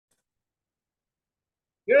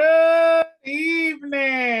Good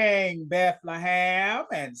evening, Bethlehem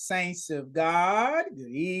and saints of God. Good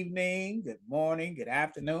evening, good morning, good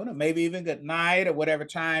afternoon, or maybe even good night, or whatever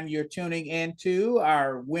time you're tuning into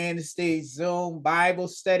our Wednesday Zoom Bible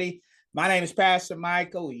study. My name is Pastor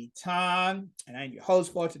Michael Eaton, and I'm your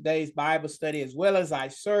host for today's Bible study, as well as I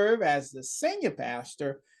serve as the senior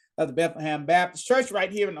pastor of the Bethlehem Baptist Church right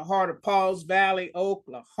here in the heart of Pauls Valley,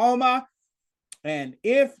 Oklahoma. And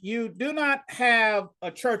if you do not have a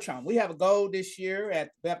church home, we have a goal this year at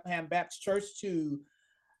Bethlehem Baptist Church to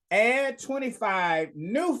add 25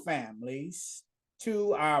 new families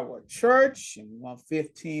to our church. And we want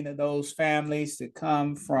 15 of those families to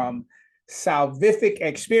come from salvific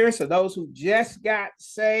experience, of those who just got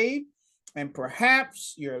saved. And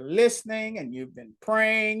perhaps you're listening and you've been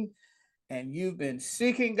praying and you've been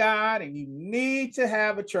seeking God and you need to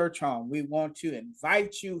have a church home. We want to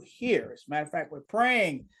invite you here. As a matter of fact, we're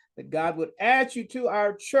praying that God would add you to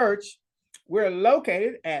our church. We're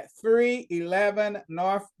located at 311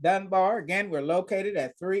 North Dunbar. Again, we're located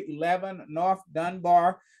at 311 North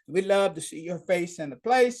Dunbar. We'd love to see your face in the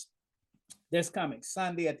place this coming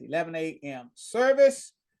Sunday at the 11 a.m.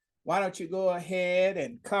 service. Why don't you go ahead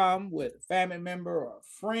and come with a family member or a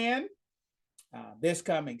friend? This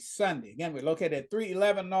coming Sunday. Again, we're located at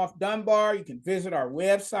 311 North Dunbar. You can visit our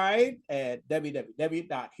website at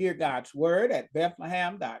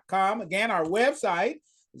www.heargodsword@bethlehem.com. Again, our website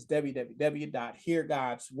is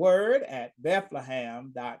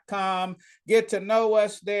www.heargodsword@bethlehem.com. Get to know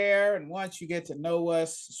us there. And once you get to know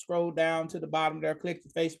us, scroll down to the bottom there, click the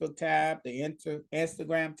Facebook tab, the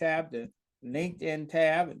Instagram tab, the LinkedIn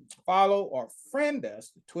tab, and follow or friend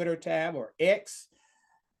us, the Twitter tab or X,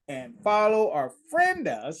 and follow or friend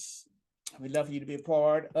us. We'd love for you to be a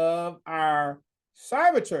part of our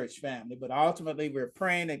Cyber Church family, but ultimately we're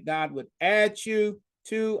praying that God would add you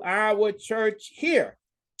to our church here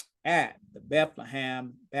at the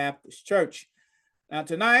Bethlehem Baptist Church. Now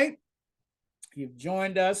tonight, you've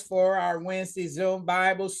joined us for our Wednesday Zoom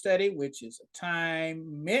Bible study, which is a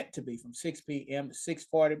time meant to be from 6 p.m. to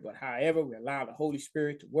 6:40, but however, we allow the Holy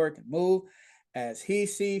Spirit to work and move as he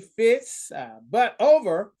sees fits. But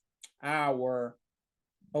over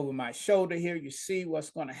my shoulder here, you see what's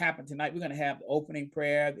going to happen tonight. We're going to have the opening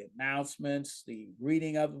prayer, the announcements, the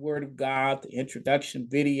reading of the Word of God, the introduction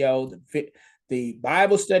video, the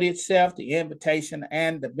Bible study itself, the invitation,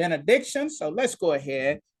 and the benediction. So let's go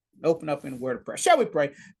ahead and open up in a word of prayer. Shall we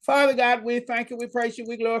pray? Father God, we thank you, we praise you,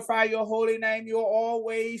 we glorify your holy name. You're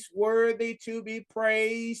always worthy to be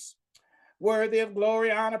praised, worthy of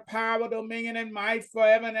glory, honor, power, dominion, and might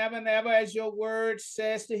forever and ever and ever, as your word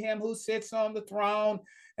says, to him who sits on the throne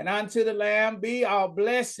and unto the Lamb be all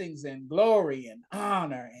blessings and glory and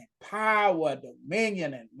honor and power,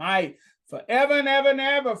 dominion, and might forever and ever and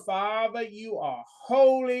ever. Father, you are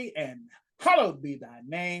holy, and hallowed be thy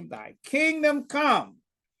name. Thy kingdom come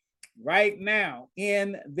right now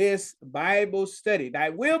in this Bible study. Thy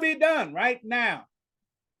will be done right now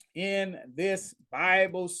in this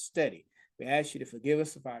Bible study. We ask you to forgive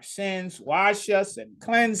us of our sins, wash us and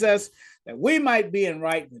cleanse us, that we might be in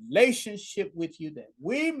right relationship with you, that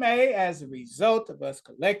we may, as a result of us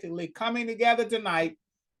collectively coming together tonight,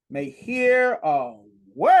 may hear a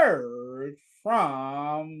word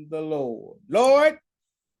from the Lord. Lord,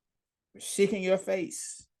 we're seeking your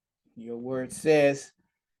face. Your word says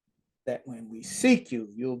that when we seek you,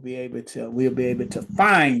 we'll be able to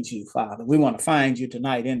find you, Father. We want to find you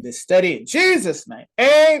tonight in this study. In Jesus' name,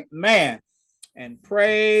 amen. And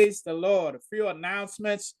praise the Lord. A few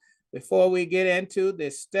announcements before we get into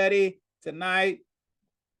this study tonight.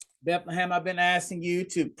 Bethlehem, I've been asking you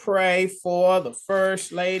to pray for the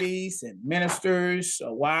first ladies and ministers,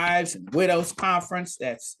 wives and widows conference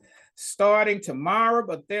that's starting tomorrow,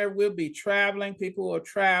 but there will be traveling. People will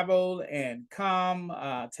travel and come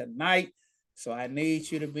tonight. So I need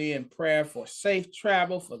you to be in prayer for safe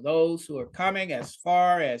travel for those who are coming as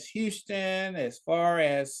far as Houston, as far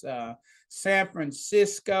as San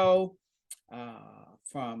Francisco,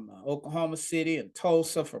 from Oklahoma City and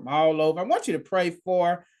Tulsa, from all over. I want you to pray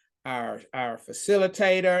for our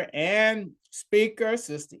facilitator and speaker,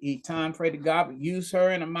 Sister Eaton. Pray to God would use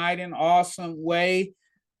her in a mighty and awesome way.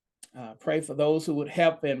 Pray for those who would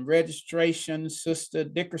help in registration, Sister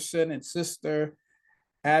Dickerson and Sister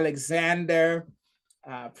Alexander.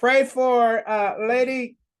 Pray for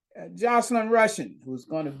Lady Jocelyn Russian, who's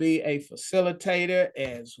going to be a facilitator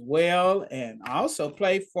as well. And also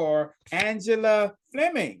pray for Angela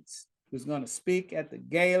Flemings, who's going to speak at the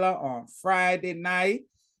gala on Friday night.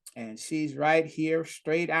 And she's right here,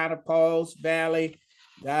 straight out of Pauls Valley,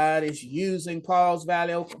 God is using Pauls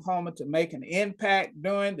Valley, Oklahoma to make an impact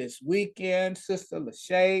during this weekend. Sister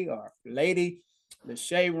Lachey, or Lady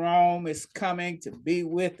Lachey Rome, is coming to be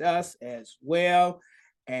with us as well.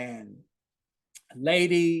 And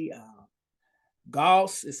Lady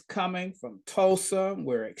Goss is coming from Tulsa.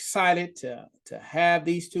 We're excited to have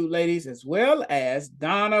these two ladies, as well as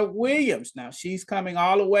Donna Williams. Now, she's coming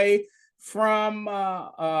all the way from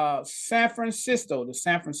San Francisco, the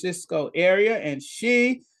San Francisco area, and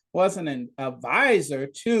she was an advisor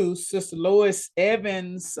to Sister Lois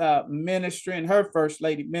Evans' ministry and her First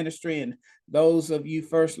Lady ministry. And those of you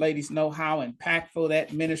First Ladies know how impactful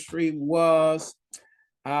that ministry was.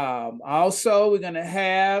 Also, we're going to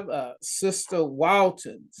have Sister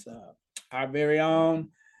Waltons, our very own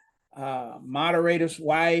moderator's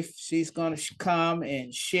wife. She's going to come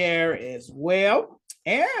and share as well.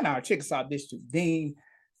 And our Chickasaw District Dean,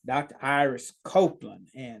 Dr. Iris Copeland.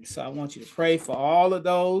 And so I want you to pray for all of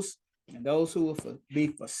those and those who will be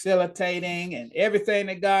facilitating and everything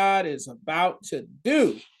that God is about to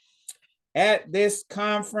do at this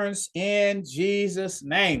conference in Jesus'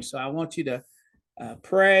 name. So I want you to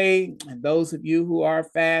pray. And those of you who are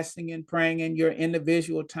fasting and praying in your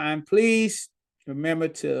individual time, please remember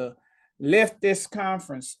to lift this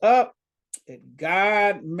conference up, that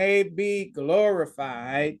God may be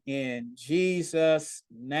glorified in Jesus'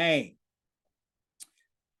 name.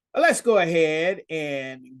 Let's go ahead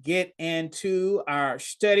and get into our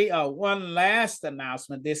study. One last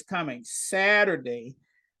announcement: this coming Saturday,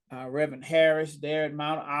 Reverend Harris there at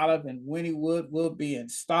Mount Olive and Wynnewood will be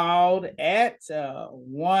installed at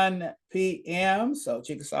 1 p.m. So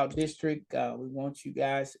Chickasaw District, we want you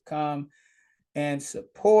guys to come and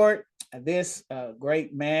support this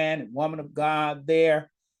great man and woman of God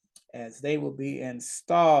there, as they will be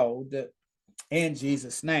installed in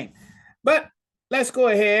Jesus' name. But let's go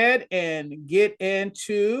ahead and get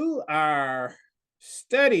into our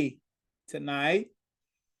study tonight.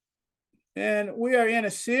 And we are in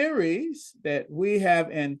a series that we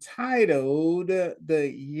have entitled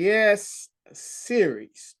the Yes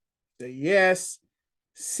Series. The Yes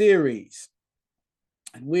Series.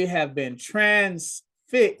 And we have been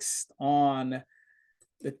transfixed on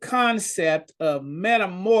the concept of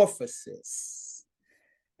metamorphosis.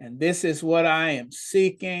 And this is what I am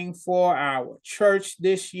seeking for our church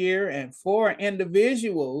this year and for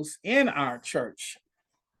individuals in our church.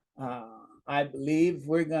 I believe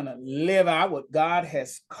we're going to live out what God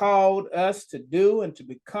has called us to do and to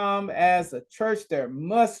become as a church, there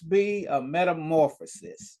must be a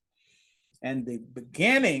metamorphosis. And the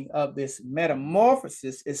beginning of this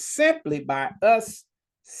metamorphosis is simply by us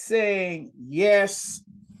saying yes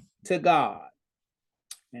to God.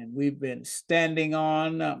 And we've been standing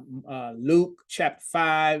on Luke chapter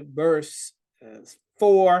 5, verse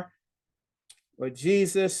 4, where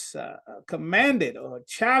Jesus commanded or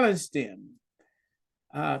challenged them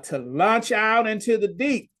to launch out into the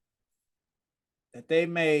deep, that they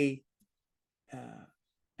may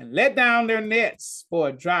and let down their nets for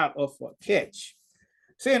a drought or for a catch.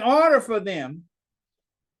 See, in order for them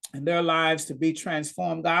and their lives to be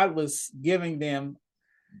transformed, God was giving them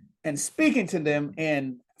and speaking to them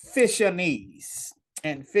in fisherese.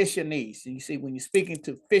 And fisherese. And you see, when you're speaking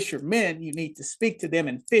to fishermen, you need to speak to them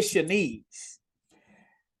in fisherese.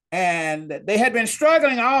 And they had been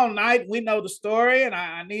struggling all night. We know the story, and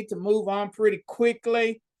I need to move on pretty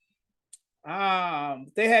quickly.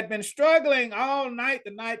 They had been struggling all night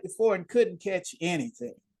the night before and couldn't catch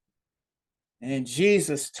anything. And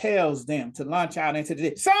Jesus tells them to launch out into the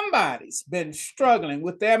deep. Somebody's been struggling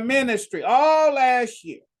with their ministry all last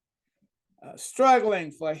year,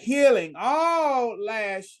 struggling for healing all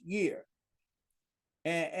last year.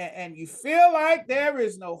 And you feel like there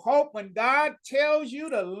is no hope when God tells you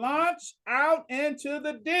to launch out into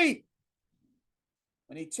the deep.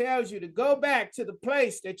 When he tells you to go back to the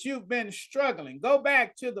place that you've been struggling, go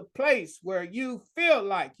back to the place where you feel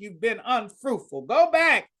like you've been unfruitful, go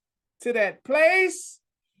back to that place,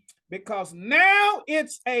 because now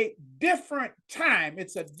it's a different time.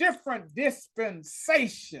 It's a different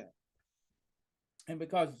dispensation. And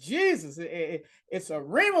because Jesus, it's a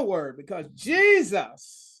Rhema word, because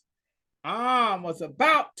Jesus was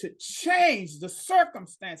about to change the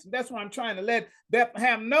circumstance. And that's what I'm trying to let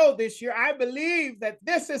Bethlehem know this year. I believe that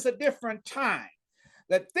this is a different time,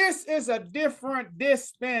 that this is a different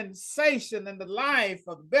dispensation in the life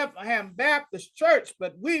of Bethlehem Baptist Church.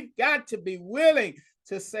 But we've got to be willing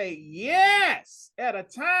to say yes at a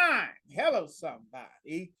time. Hello,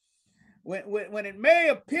 somebody. When it may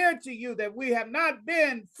appear to you that we have not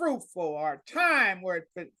been fruitful, or time where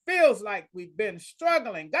it feels like we've been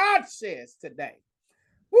struggling, God says today,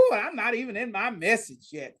 Ooh, I'm not even in my message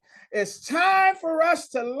yet. It's time for us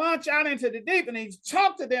to launch out into the deep. And he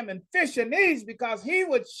talked to them in fisherese because he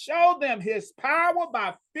would show them his power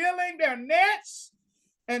by filling their nets.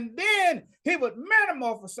 And then he would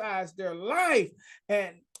metamorphosize their life.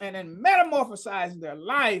 And in metamorphosizing their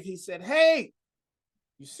life, he said, hey,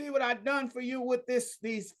 you see what I've done for you with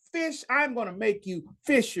these fish? I'm going to make you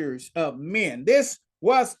fishers of men. This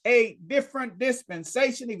was a different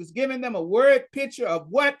dispensation. He was giving them a word picture of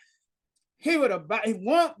what he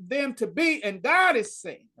want them to be. And God is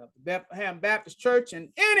saying of the Bethlehem Baptist Church and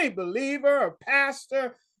any believer or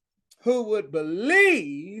pastor who would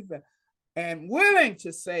believe and willing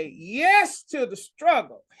to say yes to the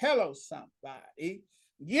struggle. Hello, somebody.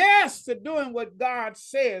 Yes to doing what God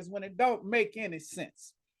says when it don't make any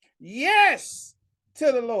sense. Yes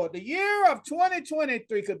to the Lord. The year of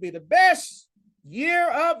 2023 could be the best year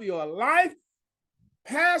of your life,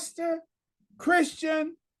 pastor,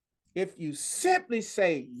 Christian, if you simply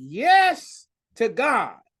say yes to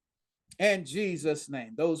God in Jesus'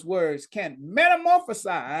 name. Those words can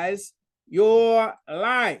metamorphosize your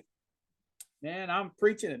life. Man, I'm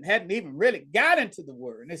preaching and hadn't even really got into the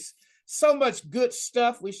word. And it's so much good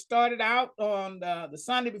stuff. We started out on the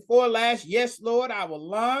Sunday before last. Yes, Lord, I will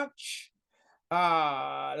launch.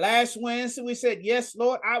 Last Wednesday, we said, yes,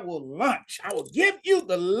 Lord, I will launch. I will give you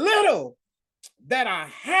the little that I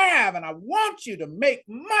have, and I want you to make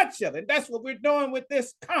much of it. That's what we're doing with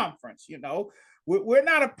this conference. You know, we're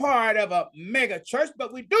not a part of a mega church,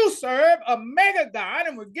 but we do serve a mega God,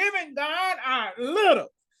 and we're giving God our little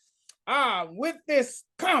with this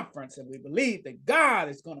conference. And we believe that God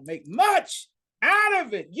is going to make much out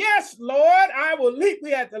of it. Yes, Lord, I will leap.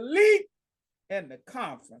 We had to leap in the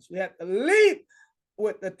conference. We had to leap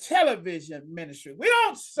with the television ministry. We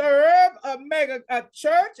don't serve a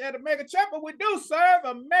church at a mega church, but we do serve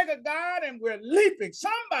a mega God, and we're leaping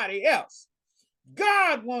somebody else.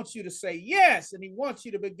 God wants you to say yes, and he wants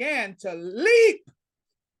you to begin to leap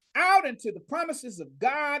out into the promises of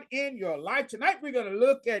God in your life. Tonight, we're going to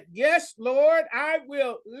look at, yes, Lord, I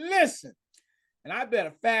will listen. And I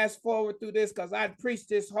better fast forward through this because I preached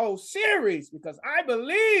this whole series because I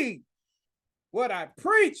believe what I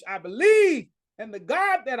preach. I believe in the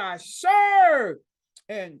God that I serve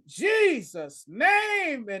in Jesus'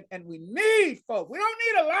 name. And we need folk. We don't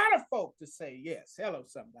need a lot of folk to say yes. Hello,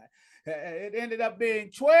 somebody. It ended up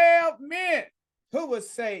being 12 men who would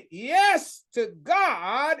say yes to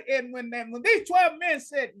God. And when these 12 men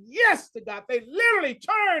said yes to God, they literally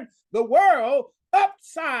turned the world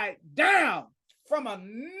upside down from a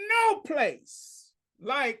no place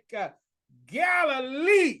like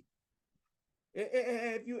Galilee.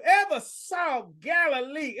 If you ever saw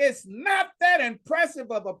Galilee, it's not that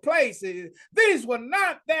impressive of a place. These were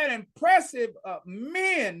not that impressive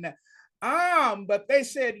men, but they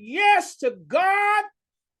said yes to God.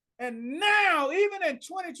 And now, even in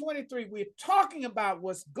 2023, we're talking about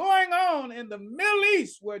what's going on in the Middle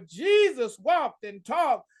East, where Jesus walked and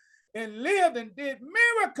talked and lived and did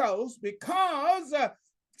miracles because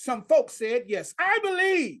some folks said, yes, I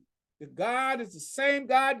believe that God is the same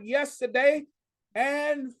God yesterday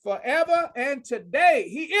and forever and today.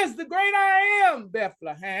 He is the great I am,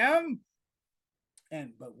 Bethlehem.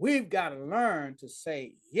 But we've got to learn to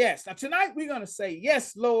say yes. Now, tonight we're going to say,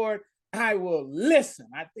 yes, Lord, I will listen.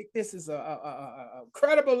 I think this is a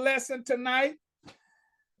credible lesson tonight.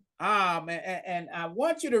 And I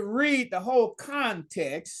want you to read the whole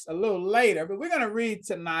context a little later, but we're going to read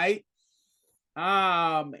tonight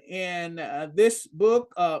in this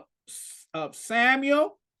book of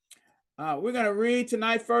Samuel. We're going to read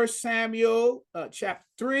tonight 1 Samuel chapter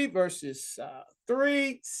 3, verses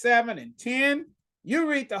 3, 7, and 10. You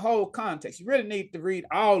read the whole context. You really need to read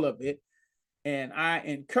all of it. And I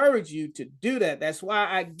encourage you to do that. That's why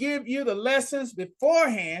I give you the lessons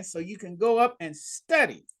beforehand so you can go up and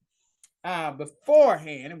study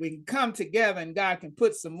beforehand, and we can come together and God can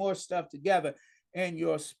put some more stuff together in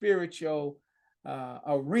your spiritual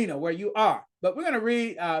arena where you are. But we're going to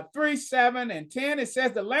read 3, 7, and 10. It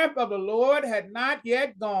says, the lamp of the Lord had not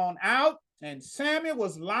yet gone out, and Samuel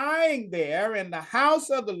was lying there in the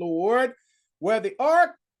house of the Lord where the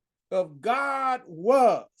ark of God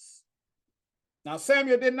was. Now,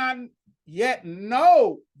 Samuel did not yet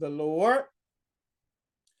know the Lord,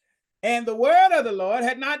 and the word of the Lord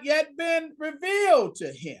had not yet been revealed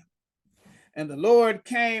to him. And the Lord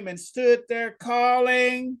came and stood there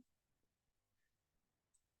calling.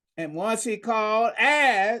 And once he called,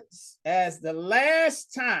 as the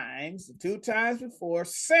last times, the 2 times before,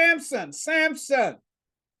 Samson, Samson.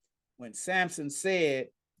 When Samson said,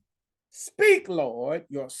 Speak, Lord,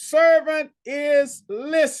 your servant is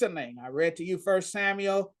listening. I read to you 1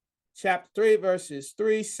 Samuel chapter 3, verses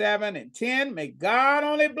 3, 7, and 10. May God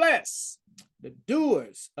only bless the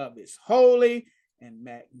doers of his holy and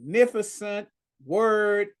magnificent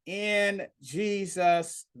word in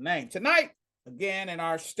Jesus' name. Tonight, again, in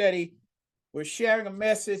our study, we're sharing a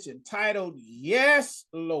message entitled, Yes,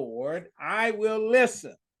 Lord, I Will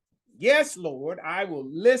Listen. Yes, Lord, I will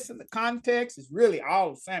listen. The context is really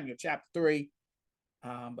all of Samuel chapter 3,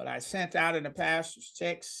 but I sent out in the pastor's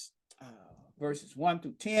text verses 1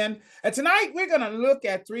 through 10. And tonight we're going to look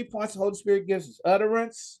at 3 points the Holy Spirit gives us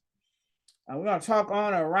utterance. We're going to talk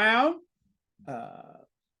on around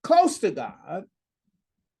close to God,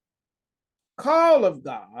 call of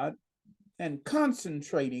God, and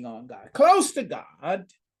concentrating on God. Close to God,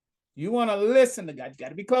 you want to listen to God. You got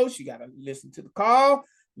to be close. You got to listen to the call.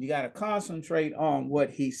 You got to concentrate on what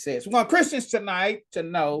he says. We want Christians tonight to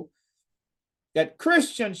know that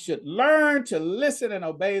Christians should learn to listen and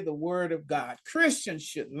obey the word of God. Christians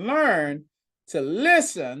should learn to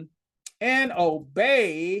listen and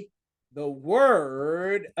obey the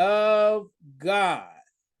word of God.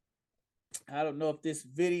 I don't know if this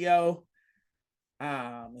video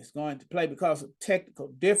is going to play because of technical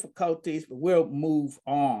difficulties, but we'll move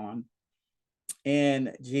on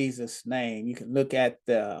in Jesus' name. You can look at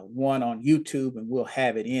the one on YouTube and we'll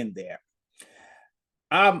have it in there.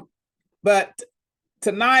 But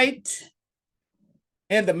tonight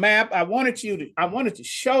in the map, I wanted to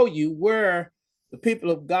show you where the people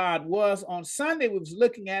of God was. On Sunday, we was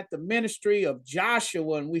looking at the ministry of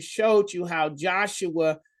Joshua, and we showed you how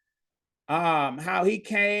Joshua, how he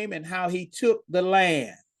came and how he took the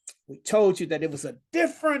land. We told you that it was a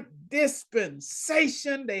different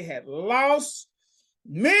dispensation. They had lost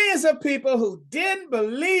millions of people who didn't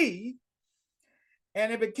believe,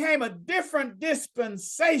 and it became a different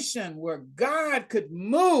dispensation where God could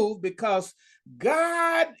move because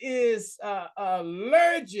God is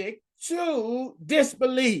allergic to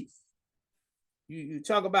disbelief. You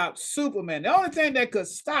talk about Superman. The only thing that could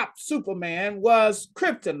stop Superman was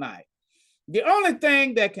kryptonite. The only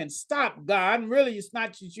thing that can stop God, and really it's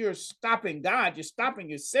not just you're stopping God, you're stopping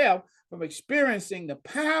yourself from experiencing the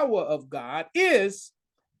power of God, is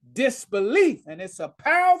disbelief. And it's a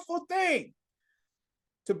powerful thing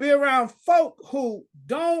to be around folk who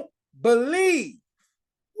don't believe.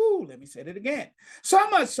 Ooh, let me say that again. So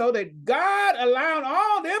much so that God allowed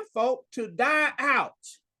all them folk to die out.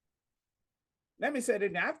 Let me say that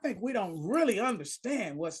again. I think we don't really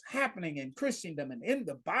understand what's happening in Christendom and in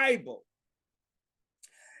the Bible.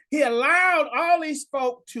 He allowed all these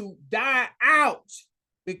folk to die out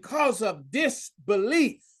because of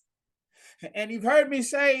disbelief. And you've heard me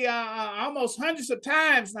say almost hundreds of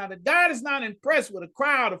times now that God is not impressed with a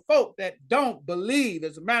crowd of folk that don't believe.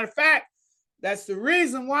 As a matter of fact, that's the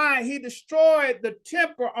reason why he destroyed the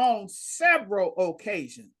temple on several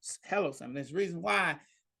occasions. Hello, son. That's the reason why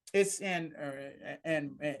it's in,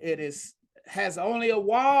 and it has only a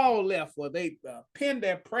wall left where they pin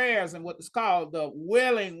their prayers in what is called the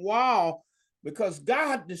Wailing Wall, because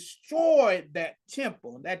God destroyed that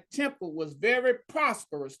temple. That temple was very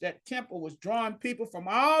prosperous. That temple was drawing people from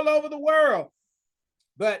all over the world.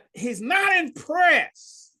 But he's not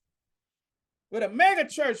impressed with a mega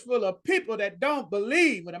church full of people that don't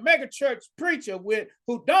believe, with a mega church preacher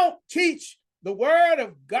who don't teach the word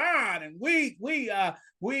of God. And we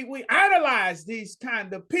idolize these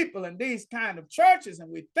kind of people and these kind of churches,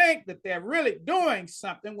 and we think that they're really doing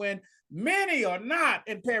something when many are not.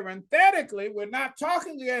 And parenthetically, we're not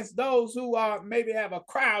talking against those who are maybe have a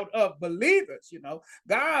crowd of believers. You know,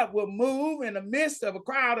 God will move in the midst of a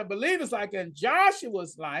crowd of believers like in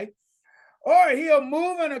Joshua's life, or he'll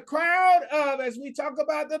move in a crowd of, as we talk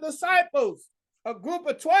about the disciples, a group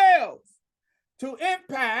of 12 to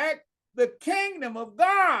impact the kingdom of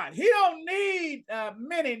God. He don't need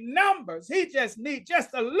many numbers. He just needs just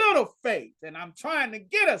a little faith. And I'm trying to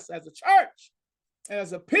get us as a church,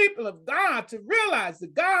 as a people of God, to realize the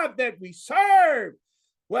God that we serve.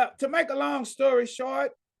 Well, to make a long story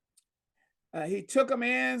short, he took them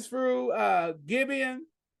in through Gibeon,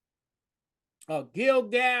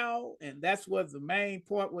 Gilgal, and that's was the main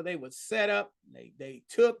point where they were set up. They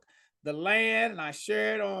took the land, and I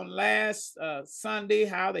shared on last Sunday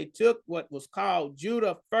how they took what was called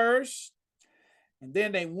Judah first, and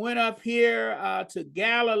then they went up here to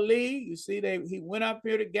Galilee. You see, he went up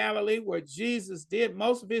here to Galilee where Jesus did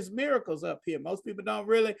most of his miracles up here. Most people don't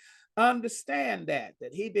really understand that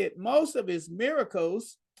he did most of his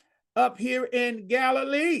miracles up here in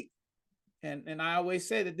Galilee. And I always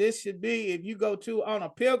say that this should be, if you go on a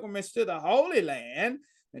pilgrimage to the Holy Land,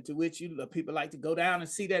 and to which people like to go down and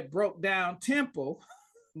see that broke down temple.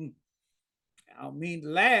 I don't mean to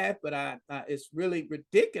laugh, but it's really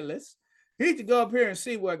ridiculous. You need to go up here and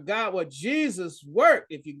see what Jesus worked.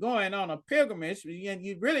 If you're going on a pilgrimage, and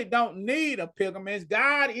you really don't need a pilgrimage,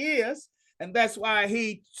 God is, and that's why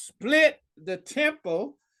he split the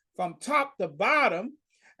temple from top to bottom,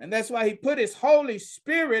 and that's why he put his Holy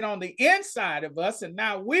Spirit on the inside of us, and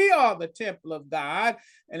now we are the temple of God.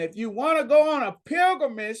 And if you want to go on a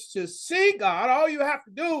pilgrimage to see God, all you have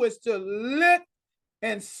to do is to look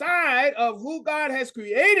inside of who God has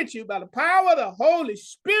created you by the power of the Holy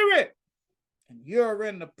Spirit. And you're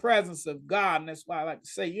in the presence of God. And that's why I like to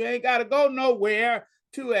say, you ain't got to go nowhere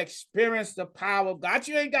to experience the power of God.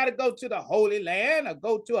 You ain't got to go to the Holy Land or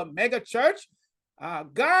go to a mega church.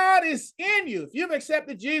 God is in you. If you've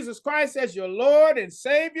accepted Jesus Christ as your Lord and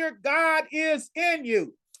Savior, God is in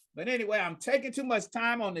you. But anyway, I'm taking too much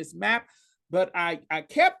time on this map, but I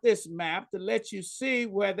kept this map to let you see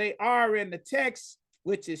where they are in the text,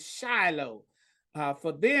 which is Shiloh.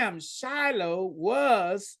 For them, Shiloh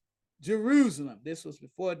was Jerusalem. This was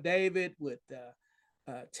before David would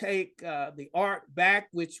take the ark back,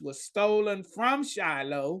 which was stolen from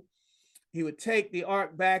Shiloh. He would take the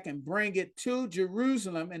ark back and bring it to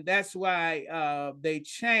Jerusalem, and that's why they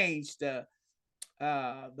changed the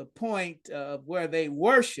point of where they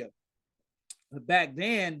worship. Back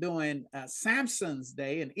then, during Samson's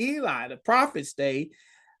day and Eli, the prophet's day,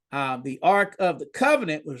 the Ark of the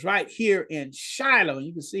Covenant was right here in Shiloh.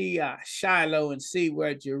 You can see Shiloh and see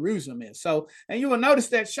where Jerusalem is. So, and you will notice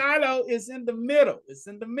that Shiloh is in the middle. It's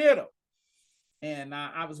in the middle. And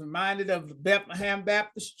I was reminded of Bethlehem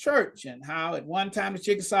Baptist Church and how at one time the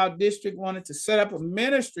Chickasaw District wanted to set up a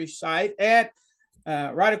ministry site at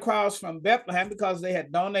right across from Bethlehem because they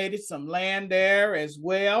had donated some land there as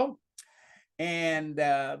well. And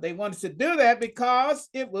they wanted to do that because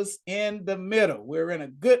it was in the middle. We're in a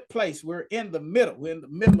good place. We're in the middle. We're in the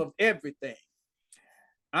middle of everything.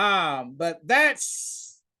 But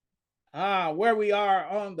that's where we are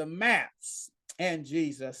on the maps in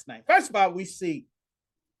Jesus' name. First of all, we see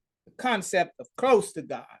the concept of close to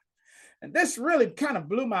God. And this really kind of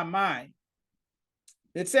blew my mind.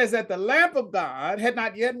 It says that the lamp of God had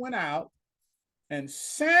not yet went out, and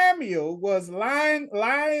Samuel was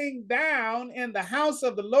lying down in the house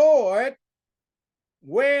of the Lord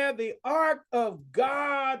where the ark of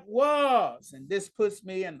God was. And this puts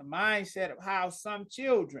me in the mindset of how some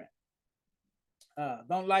children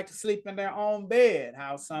don't like to sleep in their own bed,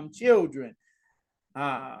 how some children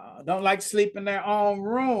don't like to sleep in their own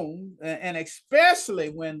room, and especially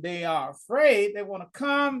when they are afraid, they want to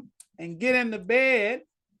come and get in the bed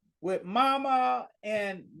with mama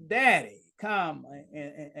and daddy. Come,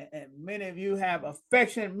 and many of you have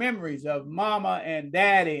affectionate memories of mama and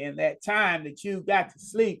daddy and that time that you got to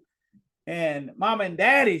sleep in mama and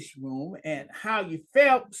daddy's room and how you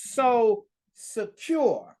felt so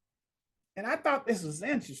secure. And I thought this was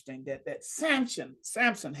interesting that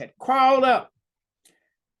Samson had crawled up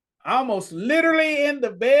almost literally in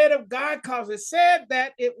the bed of God, because it said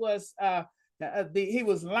that it was he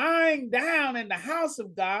was lying down in the house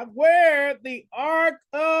of God where the ark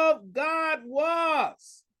of God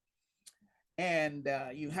was. And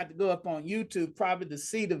you had to go up on YouTube probably to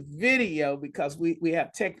see the video because we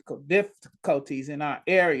have technical difficulties in our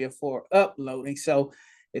area for uploading. So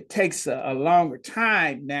it takes a longer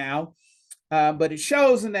time now. But it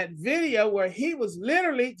shows in that video where he was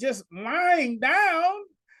literally just lying down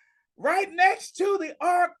right next to the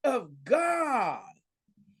ark of God.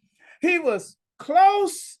 He was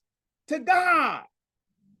close to God.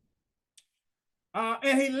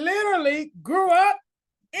 And he literally grew up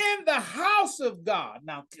in the house of God.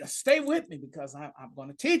 Now, stay with me because I'm going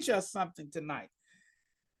to teach us something tonight.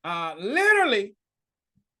 Literally,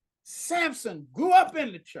 Samson grew up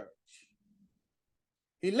in the church.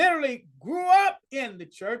 He literally grew up in the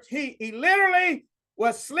church. He literally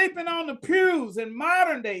was sleeping on the pews in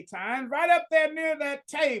modern day times, right up there near that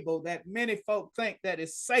table that many folk think that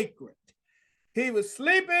is sacred. He was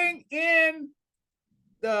sleeping in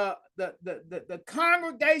the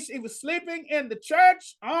congregation. He was sleeping in the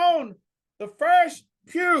church on the first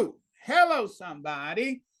pew. Hello,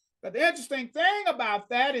 somebody. But the interesting thing about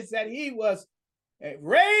that is that he was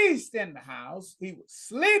raised in the house. He was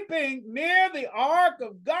sleeping near the ark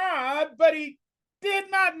of God, but he did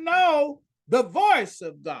not know the voice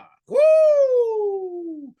of God.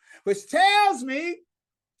 Woo! Which tells me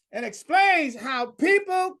and explains how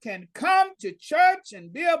people can come to church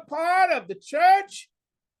and be a part of the church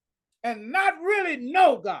and not really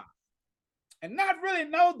know God. and not really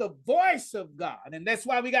know the voice of God. And that's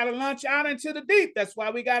why we got to launch out into the deep. That's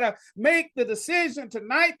why we got to make the decision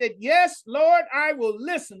tonight that, yes, Lord, I will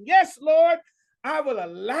listen. Yes, Lord, I will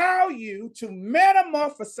allow you to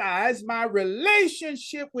metamorphosize my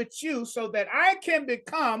relationship with you so that I can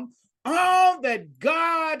become all that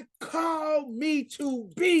God called me to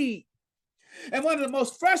be. And one of the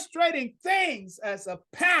most frustrating things as a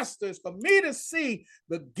pastor is for me to see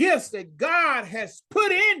the gifts that God has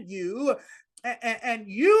put in you, and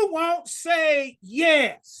you won't say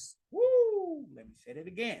yes. Woo, let me say it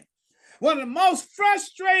again. One of the most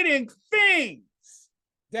frustrating things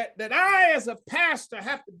that I, as a pastor,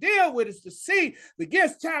 have to deal with is to see the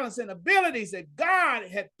gifts, talents, and abilities that God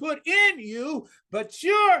had put in you, but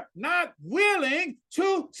you're not willing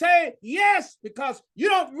to say yes, because you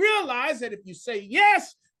don't realize that if you say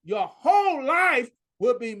yes, your whole life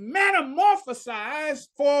will be metamorphosized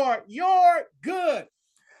for your good.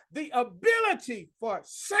 The ability for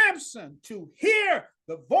Samson to hear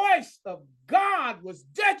the voice of God was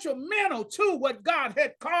detrimental to what God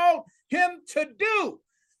had called him to do.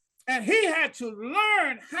 And he had to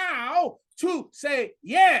learn how to say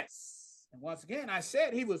yes. And once again, I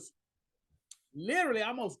said he was literally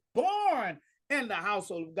almost born in the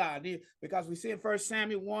household of God, because we see in 1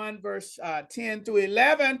 Samuel 1, verse 10 through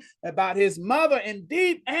 11, about his mother in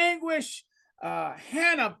deep anguish.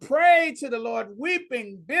 Hannah prayed to the Lord,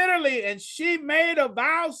 weeping bitterly, and she made a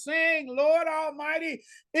vow saying, Lord Almighty,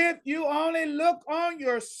 if you only look on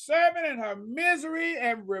your servant and her misery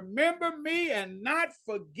and remember me and not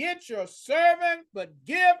forget your servant, but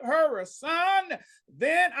give her a son,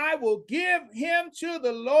 then I will give him to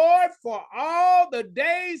the Lord for all the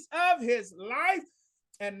days of his life,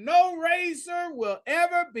 and no razor will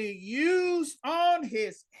ever be used on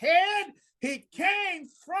his head. He came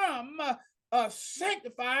from a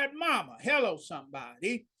sanctified mama. Hello,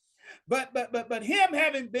 somebody. But him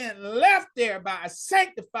having been left there by a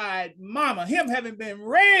sanctified mama, him having been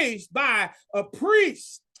raised by a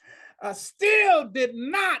priest, still did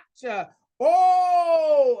not did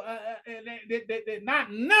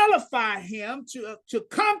not nullify him to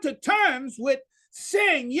come to terms with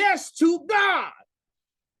saying yes to God.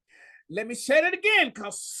 Let me say it again,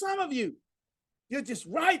 because some of you, you're just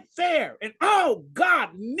right there, and all God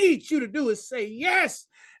needs you to do is say yes,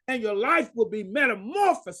 and your life will be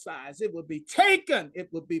metamorphosized. It will be taken.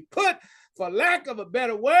 It will be put, for lack of a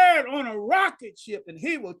better word, on a rocket ship, and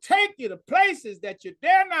he will take you to places that you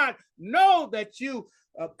dare not know that you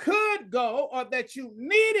could go or that you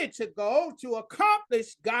needed to go to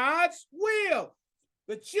accomplish God's will.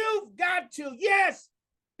 But you've got to, yes,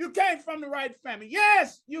 you came from the right family.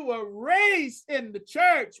 Yes, you were raised in the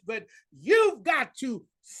church, but you've got to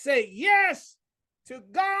say yes to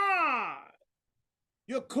God.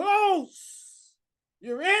 You're close.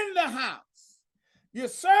 You're in the house. You're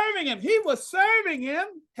serving him. He was serving him.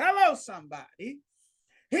 Hello, somebody.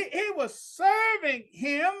 He was serving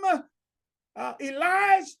him.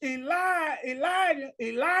 Elijah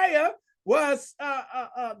was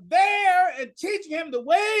there and teaching him the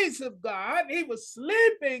ways of God. He was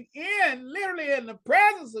sleeping literally in the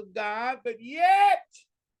presence of God, but yet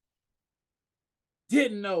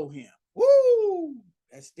didn't know him. Woo!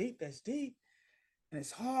 That's deep, that's deep. And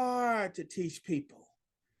it's hard to teach people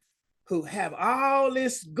who have all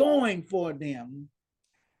this going for them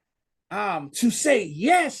to say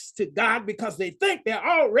yes to God, because they think they're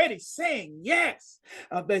already saying yes,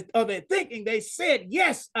 or they're thinking they said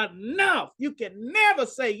yes enough. You can never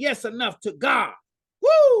say yes enough to God.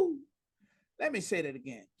 Woo! Let me say that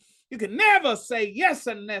again. You can never say yes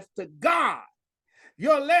enough to God.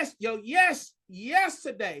 Your yes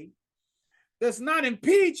yesterday does not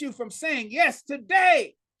impede you from saying yes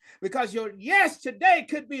today, because your yes today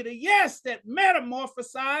could be the yes that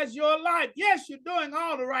metamorphosizes your life. Yes, you're doing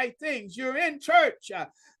all the right things. You're in church.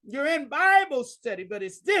 You're in Bible study, but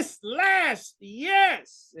it's this last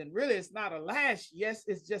yes. And really, it's not a last yes.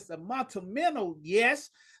 It's just a monumental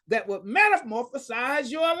yes that would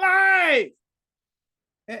metamorphosize your life.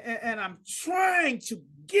 And I'm trying to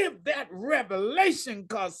give that revelation,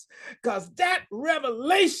 because that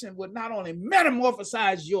revelation would not only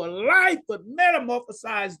metamorphosize your life, but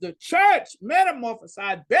metamorphosize the church,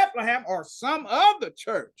 metamorphosize Bethlehem or some other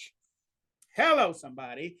church. Hello,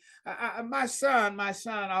 somebody. My son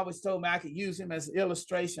always told me I could use him as an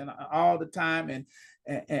illustration all the time.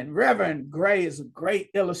 And Reverend Gray is a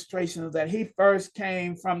great illustration of that. He first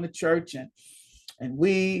came from the church, and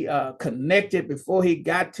we connected before he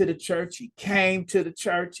got to the church. He came to the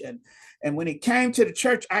church, and when he came to the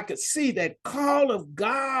church, I could see that call of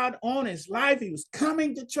God on his life. He was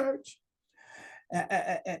coming to church,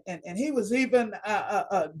 And he was even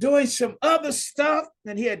doing some other stuff,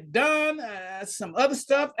 and he had done some other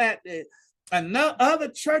stuff at other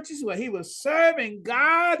churches where he was serving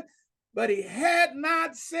God, but he had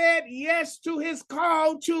not said yes to his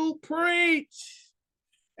call to preach.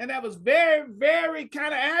 And that was very, very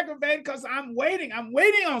kind of aggravating, because I'm waiting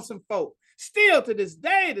on some folk still to this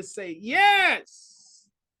day to say yes,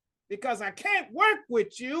 because I can't work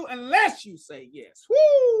with you unless you say yes.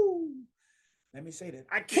 Woo! Let me say that.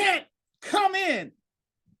 I can't come in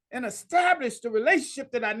and establish the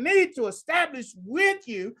relationship that I need to establish with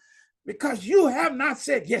you because you have not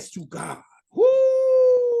said yes to God. Woo!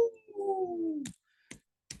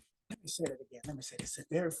 Let me say that again. Let me say this. It's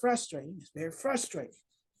very frustrating. It's very frustrating.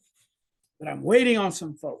 But I'm waiting on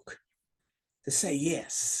some folk to say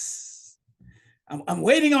yes. I'm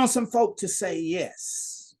waiting on some folk to say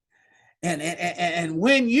yes. And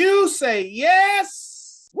when you say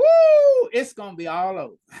yes, woo, it's going to be all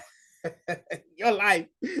over. Your life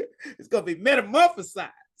is going to be metamorphosized.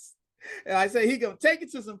 And I say he's going to take you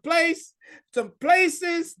to some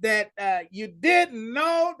places that you didn't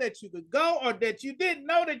know that you could go, or that you didn't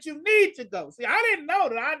know that you need to go. See, I didn't know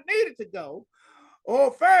that I needed to go.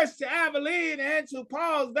 Or first to Abilene and to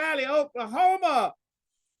Pauls Valley, Oklahoma.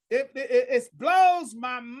 It blows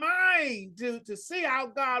my mind to see how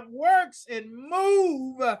God works and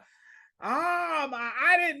move.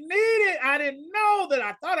 I didn't need it. I didn't know that.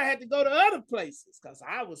 I thought I had to go to other places because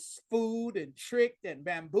I was fooled and tricked and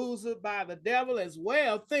bamboozled by the devil as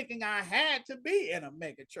well, thinking I had to be in a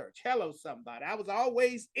mega church. Hello, somebody. I was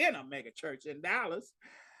always in a mega church in Dallas.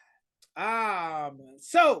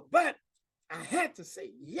 But I had to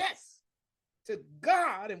say yes to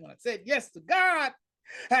God. And when I said yes to God,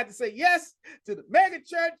 I had to say yes to the mega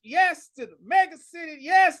church, yes to the mega city,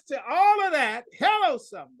 yes to all of that. Hello,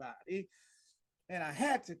 somebody. And I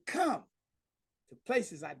had to come to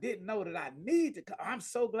places I didn't know that I need to come. I'm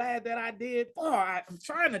so glad that I did. Boy, I'm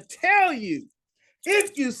trying to tell you,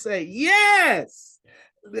 if you say yes,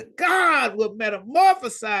 that God will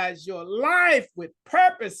metamorphosize your life with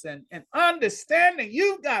purpose and understanding.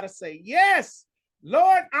 You've got to say, yes,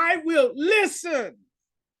 Lord, I will listen.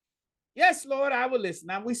 Yes, Lord, I will listen.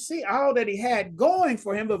 Now we see all that he had going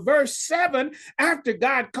for him. But verse 7, after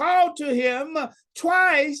God called to him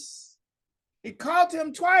twice, he called to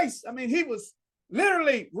him twice. I mean, he was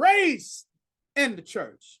literally raised in the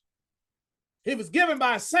church. He was given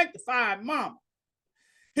by a sanctified mama.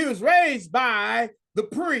 He was raised by the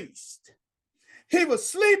priest. He was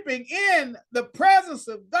sleeping in the presence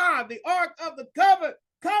of God, the Ark of the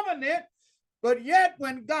Covenant, but yet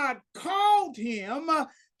when God called him,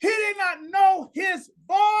 he did not know his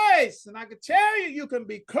voice. And I can tell you, you can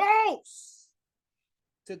be close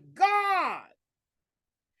to God,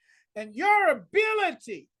 and your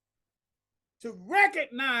ability to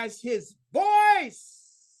recognize his voice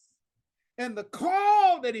and the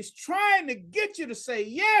call that he's trying to get you to say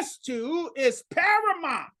yes to is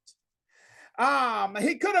paramount.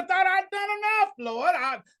 He could have thought I'd done enough, Lord.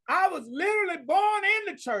 I was literally born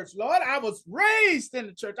in the church, Lord. I was raised in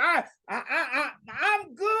the church. I'm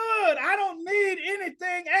good. I don't need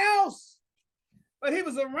anything else. But he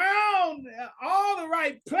was around all the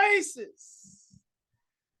right places.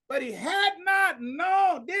 But he did not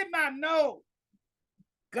know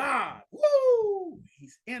God. Woo!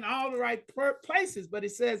 He's in all the right places, but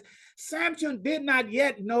it says Samson did not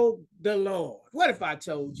yet know the Lord. What if I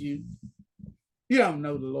told you you don't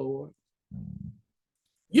know the Lord?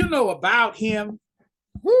 You know about him.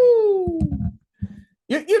 Woo!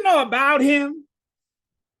 You know about him.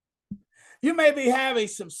 You may be having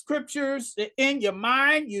some scriptures in your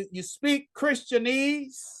mind. You speak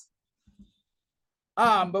Christianese.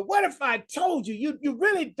 But what if I told you you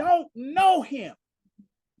really don't know him?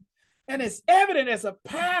 And it's evident as a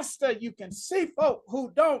pastor, you can see folk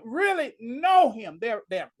who don't really know him. They're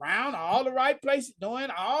around all the right places, doing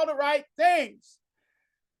all the right things,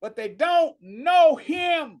 but they don't know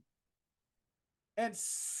him. And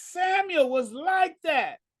Samuel was like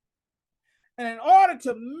that. And in order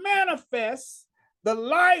to manifest the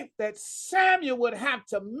life that Samuel would have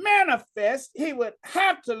to manifest, he would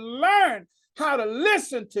have to learn how to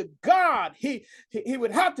listen to God. He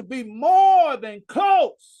would have to be more than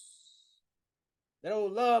close. That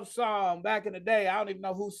old love song back in the day, I don't even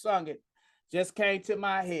know who sung it, just came to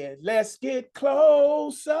my head. Let's get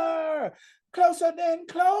closer, closer than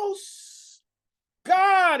close.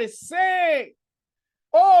 God is saying,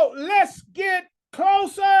 oh, let's get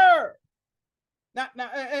closer. Now,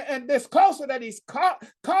 and this closer that he's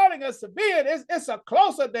calling us to be, it's a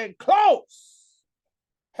closer than close.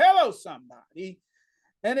 Hello, somebody.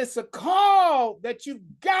 And it's a call that you've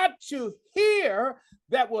got to hear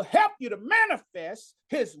that will help you to manifest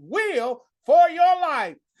his will for your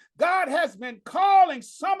life. God has been calling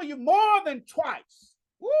some of you more than twice.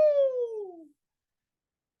 Woo!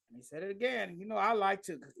 And he said it again. You know, I like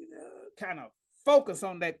to kind of focus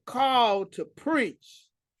on that call to preach.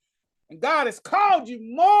 And God has called you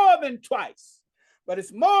more than twice. But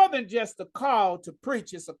it's more than just a call to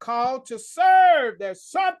preach. It's a call to serve. There's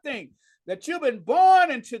something that you've been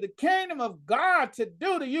born into the kingdom of God to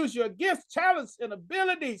do, to use your gifts, talents, and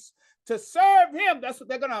abilities to serve him. That's what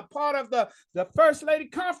they're going to, part of the First Lady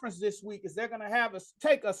Conference this week, is they're going to have us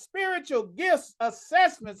take a spiritual gifts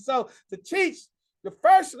assessment. So to teach the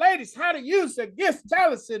first ladies how to use their gifts,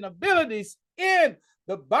 talents, and abilities in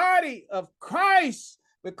the body of Christ,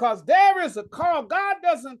 because there is a call. God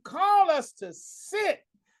doesn't call us to sit.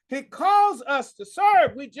 He calls us to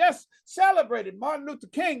serve. We just celebrated Martin Luther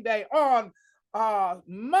King Day on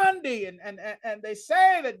Monday, and they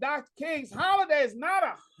say that Dr. King's holiday is not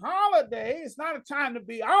a holiday. It's not a time to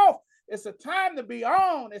be off. It's a time to be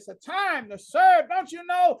on. It's a time to serve. Don't you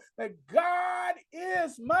know that God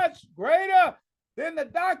is much greater than the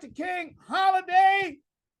Dr. King holiday?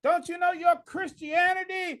 Don't you know your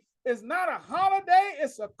Christianity is not a holiday?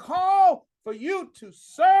 It's a call for you to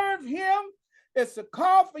serve him. It's a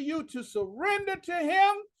call for you to surrender to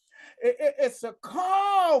him. It's a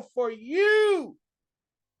call for you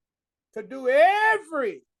to do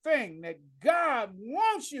everything that God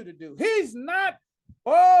wants you to do. He's not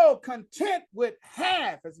content with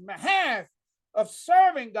half of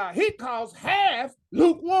serving God. He calls half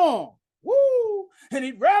lukewarm. Woo! And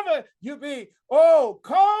he'd rather you be cold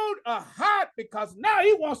or hot, because now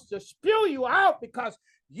he wants to spew you out, because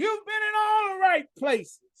you've been in all the right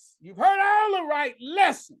places. You've heard all the right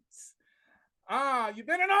lessons. You've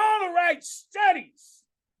been in all the right studies.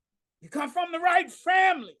 You come from the right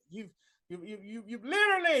family. You've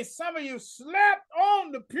literally, some of you slept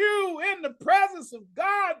on the pew in the presence of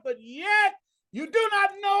God, but yet you do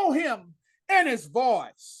not know him and his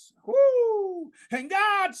voice. Woo! And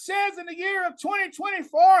God says in the year of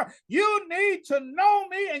 2024, you need to know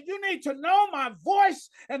me and you need to know my voice.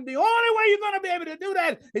 And the only way you're going to be able to do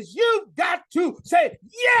that is you've got to say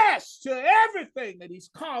yes to everything that he's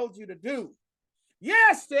called you to do.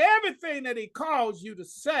 Yes to everything that he calls you to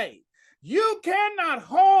say. You cannot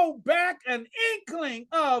hold back an inkling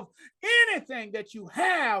of anything that you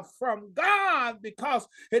have from God, because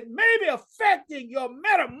it may be affecting your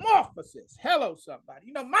metamorphosis. Hello, somebody.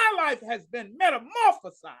 You know, my life has been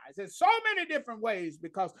metamorphosized in so many different ways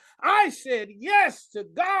because I said yes to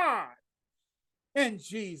God in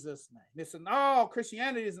Jesus' name.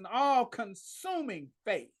 Christianity is an all-consuming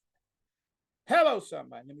faith. Hello,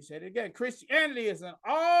 somebody. Let me say it again. Christianity is an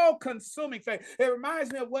all-consuming faith. It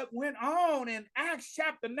reminds me of what went on in Acts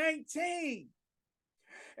chapter 19.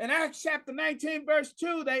 In Acts chapter 19, verse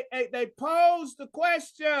 2, they posed the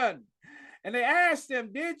question, and they asked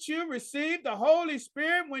them, did you receive the Holy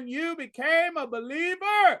Spirit when you became a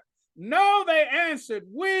believer? No, they answered,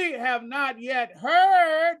 we have not yet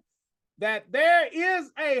heard that there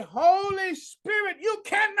is a Holy Spirit. You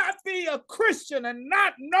cannot be a Christian and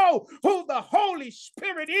not know who the Holy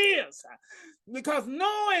Spirit is. Because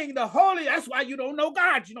knowing the Holy, that's why you don't know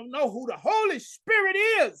God. You don't know who the Holy Spirit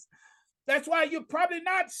is. That's why you're probably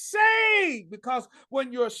not saved, because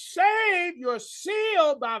when you're saved, you're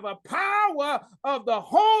sealed by the power of the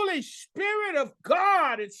Holy Spirit of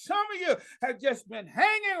God. And some of you have just been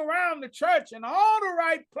hanging around the church in all the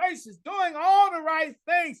right places, doing all the right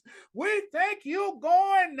things. We think you're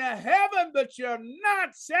going to heaven, but you're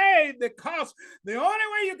not saved, because the only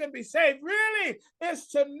way you can be saved really is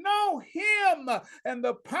to know him and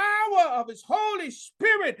the power of his Holy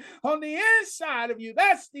Spirit on the inside of you.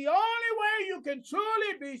 That's the only way you can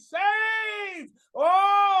truly be saved.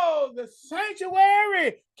 The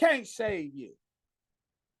sanctuary can't save you.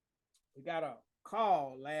 We got a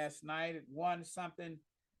call last night at 1-something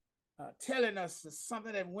telling us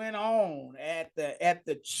something that went on at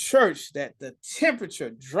the church, that the temperature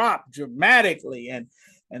dropped dramatically, and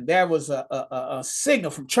there was a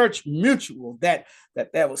signal from Church Mutual that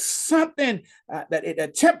there was something that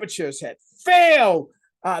the temperatures had fell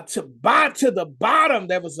to the bottom.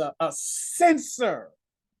 There was a sensor,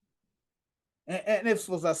 and this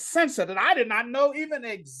was a sensor that I did not know even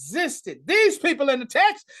existed. These people in the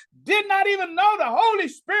text did not even know the Holy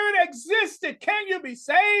Spirit existed. Can you be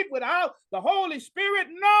saved without the Holy Spirit?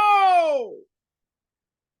 No.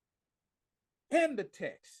 In the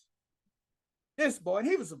text, this boy, and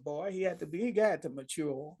he was a boy, he had to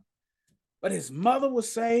mature, but his mother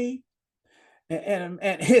was saved. And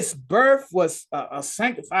his birth was a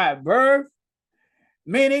sanctified birth.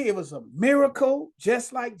 meaning it was a miracle,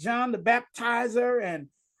 just like John the Baptizer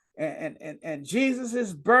and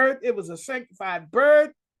Jesus's birth. It was a sanctified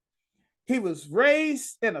birth. He was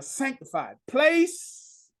raised in a sanctified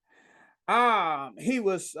place. He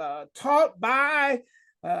was taught by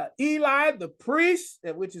Eli the priest,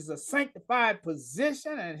 which is a sanctified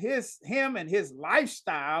position, and him and his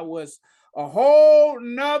lifestyle was a whole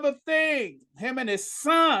nother thing. Him and his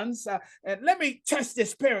sons, and let me touch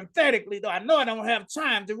this parenthetically, though I know I don't have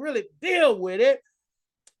time to really deal with it,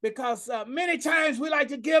 because many times we like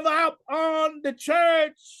to give up on the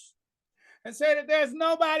church and say that there's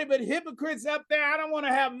nobody but hypocrites up there. I don't want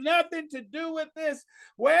to have nothing to do with this.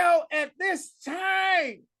 Well, at this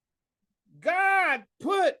time, God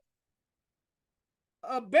put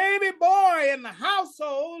a baby boy in the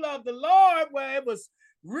household of the Lord where it was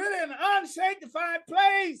really an unsanctified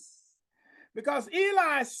place, because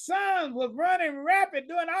Eli's son was running rapid,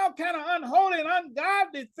 doing all kind of unholy and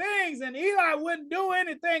ungodly things, and Eli wouldn't do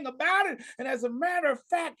anything about it. And as a matter of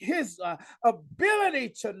fact, his ability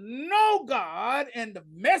to know God and the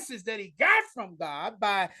message that he got from God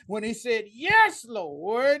by when he said, "Yes,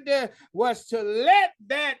 Lord," was to let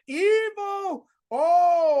that evil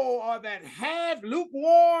or that half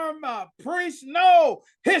lukewarm priest know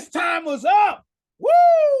his time was up.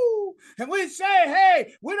 Woo! And we say,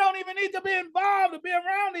 hey, we don't even need to be involved to be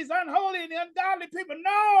around these unholy and ungodly people.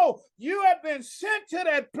 No, you have been sent to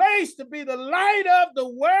that place to be the light of the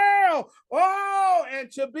world. Oh,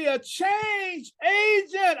 and to be a change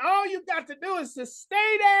agent. All you got to do is to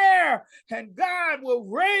stay there, and God will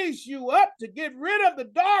raise you up to get rid of the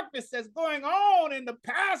darkness that's going on in the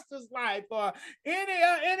pastor's life or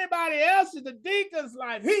anybody else in the deacon's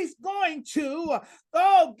life. He's going to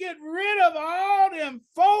get rid of all them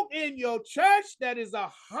folk in your church that is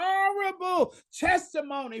a horrible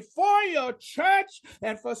testimony for your church.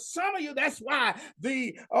 And for some of you, that's why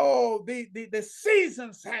the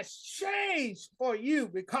seasons has changed for you,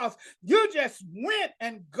 because you just went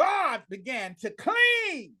and God began to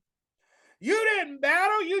clean. You didn't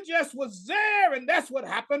battle, you just was there. And that's what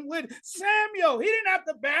happened with Samuel. He didn't have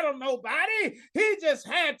to battle nobody. He just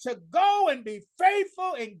had to go and be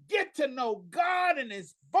faithful and get to know God and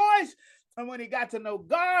his voice. And when he got to know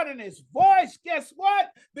God and his voice, guess what?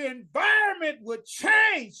 The environment would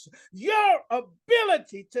change. Your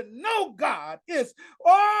ability to know God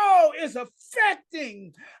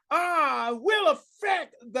will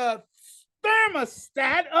affect the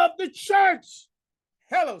thermostat of the church.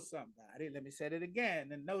 Hello, somebody. Let me say it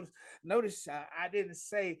again. And notice I didn't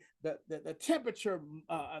say the temperature,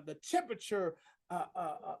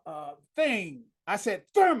 thing. I said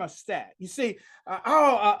thermostat. You see,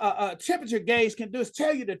 all temperature gauge can do is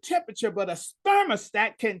tell you the temperature, but a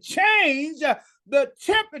thermostat can change the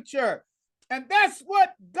temperature. And that's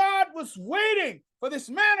what God was waiting for, this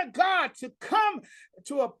man of God to come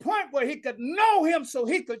to a point where he could know him so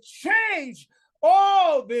he could change.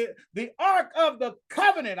 Oh, the Ark of the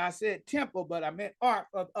Covenant. I said temple, but I meant Ark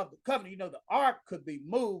of the Covenant. You know, the Ark could be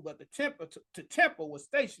moved, but the temple was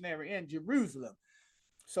stationary in Jerusalem.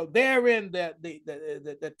 So therein,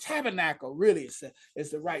 the tabernacle really is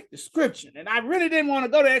the right description. And I really didn't want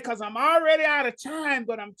to go there because I'm already out of time,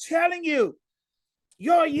 but I'm telling you,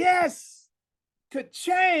 your yes could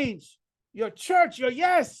change your church. Your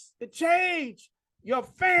yes could change your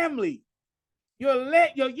family.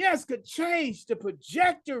 Your yes could change the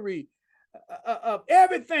trajectory of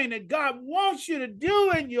everything that God wants you to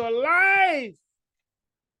do in your life.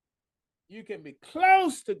 You can be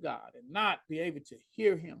close to God and not be able to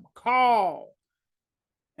hear him call.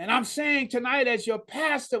 And I'm saying tonight, as your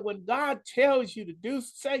pastor, when God tells you to do,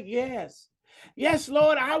 say yes. Yes,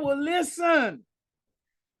 Lord, I will listen.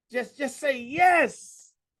 Just say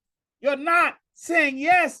yes. You're not saying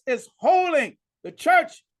yes is holding the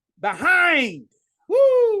church behind.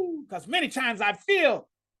 Woo! Because many times I feel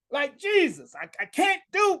like Jesus. I can't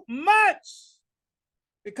do much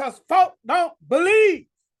because folk don't believe.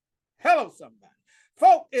 Hello, somebody.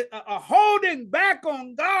 Folk are holding back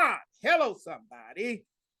on God. Hello, somebody.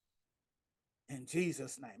 In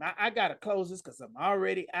Jesus' name. I got to close this because I'm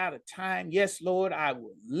already out of time. Yes, Lord, I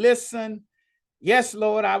will listen. Yes,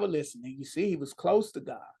 Lord, I will listen. And you see, he was close to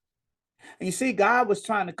God. And you see, God was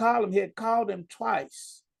trying to call him. He had called him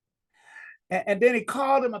twice. And then he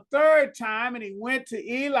called him a third time, and he went to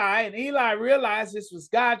Eli, and Eli realized this was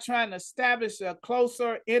God trying to establish a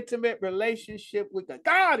closer, intimate relationship with God.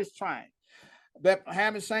 God is trying,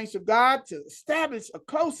 Bethlehem saints of God, to establish a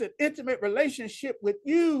closer, intimate relationship with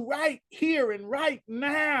you right here and right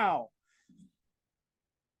now.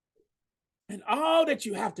 And all that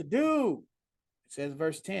you have to do It says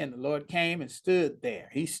verse 10, the Lord came and stood there.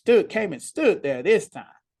 He came and stood there this time,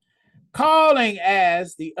 calling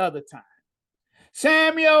as the other time.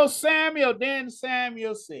 Samuel, Samuel. Then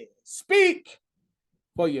Samuel said, speak,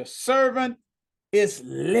 for your servant is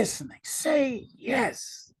listening. Say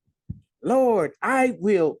yes, Lord, I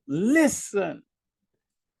will listen.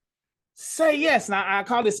 Say yes. Now, I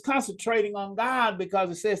call this concentrating on God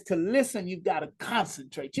because it says to listen, you've got to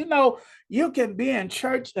concentrate. You know, you can be in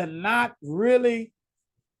church and not really,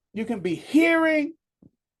 you can be hearing,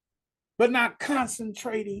 but not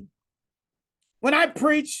concentrating. When I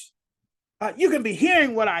preach, you can be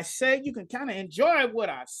hearing what I say. You can kind of enjoy what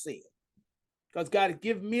I said because God has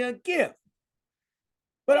given me a gift.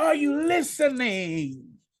 But are you listening?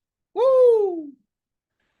 Woo!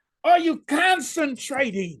 Are you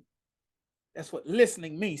concentrating? That's what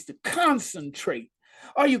listening means, to concentrate.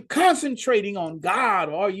 Are you concentrating on God?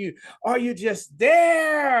 Or are you just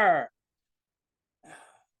there?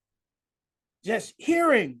 Just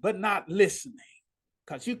hearing, but not listening.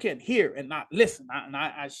 Because you can hear and not listen.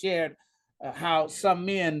 I shared how some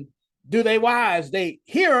men do their wives. They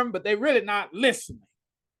hear them, but they're really not listening.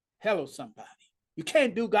 Hello, somebody. You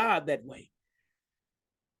can't do God that way.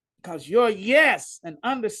 Because your yes and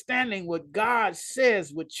understanding what God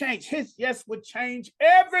says would change. His yes would change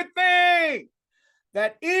everything.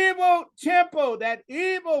 That evil temple, that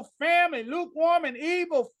evil family, lukewarm and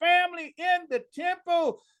evil family in the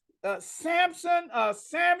temple,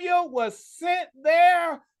 Samuel was sent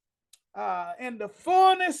there in the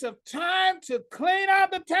fullness of time to clean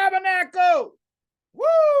out the tabernacle.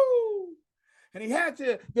 Woo! And he had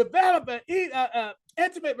to develop an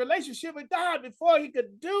intimate relationship with God before he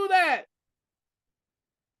could do that.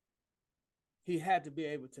 He had to be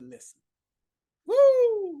able to listen.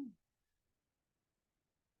 Woo!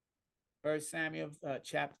 1 Samuel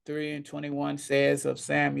chapter 3 and 21 says of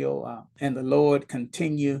Samuel, and the Lord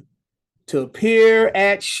continued to appear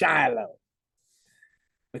at Shiloh,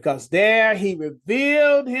 because there he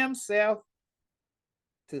revealed himself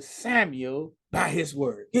to Samuel by his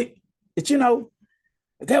word. You know,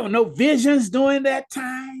 there were no visions during that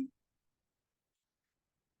time.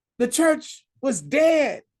 The church was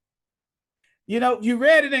dead. You know, you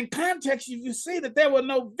read it in context, you see that there were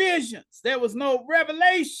no visions. There was no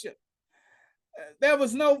revelation. There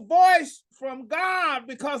was no voice from God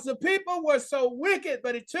because the people were so wicked,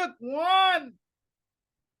 but it took one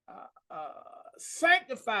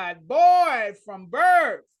sanctified boy from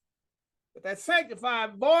birth. But that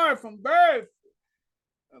sanctified boy from birth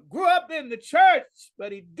grew up in the church,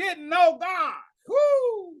 but he didn't know God.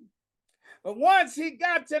 Woo! But once he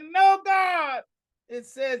got to know God, it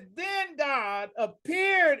says, then God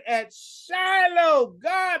appeared at Shiloh.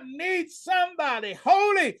 God needs somebody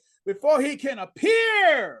holy before he can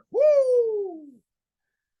appear. Woo!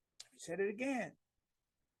 He said it again.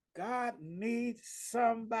 God needs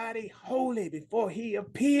somebody holy before he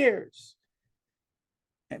appears.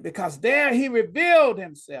 And because there he revealed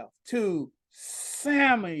himself to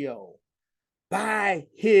Samuel by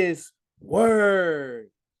his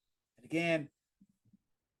word. And again,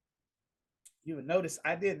 you would notice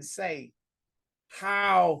I didn't say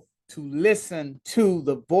how to listen to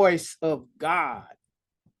the voice of God,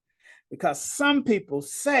 because some people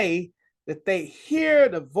say that they hear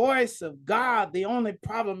the voice of God. The only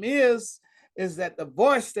problem is that the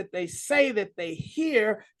voice that they say that they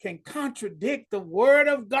hear can contradict the word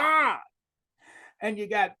of God. And you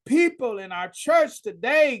got people in our church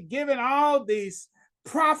today giving all these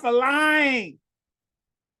prophesying,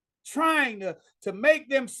 trying to make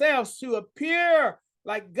themselves to appear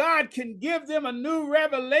like God can give them a new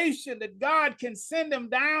revelation, that God can send them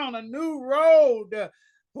down a new road.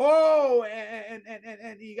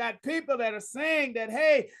 And you got people that are saying that,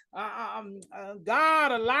 hey,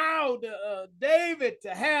 God allowed David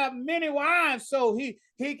to have many wives, so he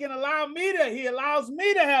allows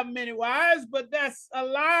me to have many wives, but that's a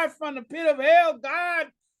lie from the pit of hell. God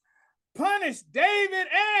punished David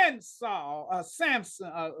and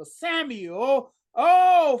Samuel,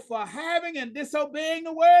 for having and disobeying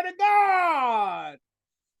the word of God.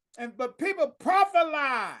 But people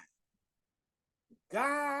prophesy.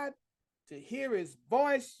 God, to hear his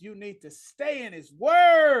voice, you need to stay in his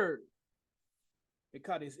word,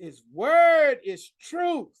 because his word is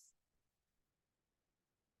truth.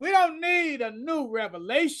 We don't need a new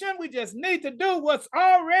revelation. We just need to do what's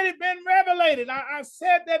already been revelated. I've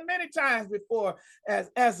said that many times before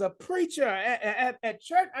as a preacher at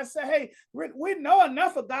church. I say, hey, we know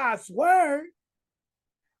enough of God's word.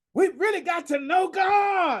 We really got to know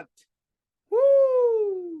God.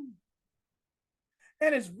 Woo!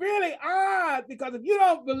 And it's really odd because if you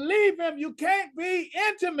don't believe him, you can't be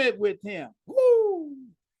intimate with him. Woo!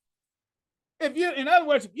 In other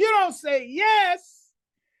words, if you don't say yes,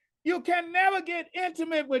 you can never get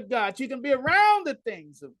intimate with God. You can be around the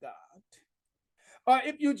things of God. Or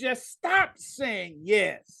if you just stop saying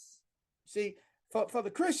yes. See, for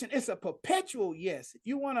the Christian, it's a perpetual yes. If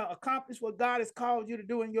you want to accomplish what God has called you to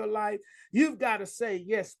do in your life, you've got to say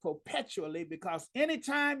yes perpetually, because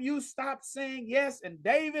anytime you stop saying yes, and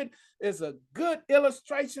David is a good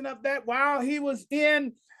illustration of that, while he was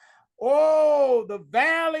in the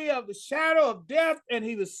valley of the shadow of death, and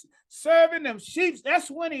he was serving them sheep.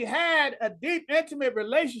 That's when he had a deep, intimate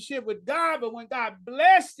relationship with God. But when God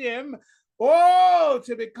blessed him,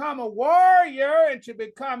 to become a warrior and to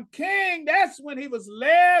become king, that's when he was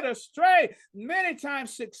led astray. Many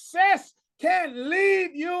times success can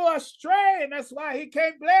lead you astray, and that's why he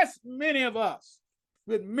can't bless many of us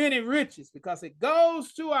with many riches, because it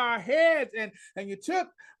goes to our heads. And you took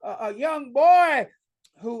a young boy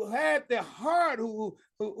who had the heart, who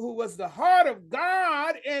was the heart of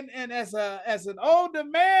God, and as an older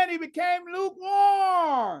man, he became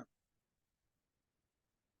lukewarm.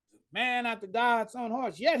 Man after God's own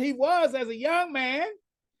heart. Yet he was, as a young man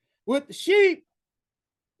with the sheep,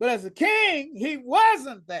 but as a king, he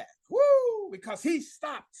wasn't that. Woo! Because he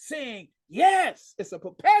stopped saying yes. It's a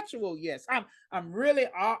perpetual yes. I'm really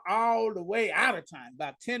all the way out of time,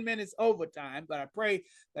 about 10 minutes over time, but I pray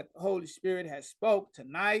that the Holy Spirit has spoke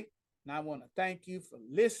tonight, and I want to thank you for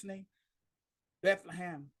listening.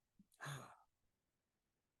 Bethlehem,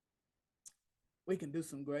 we can do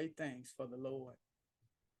some great things for the Lord.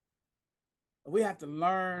 We have to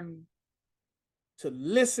learn to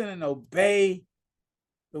listen and obey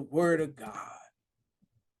the word of God.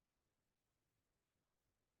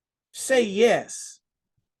 Say yes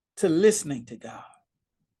to listening to God.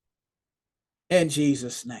 In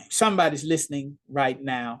Jesus' name. Somebody's listening right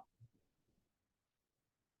now.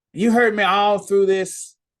 You heard me all through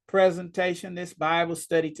this presentation, this Bible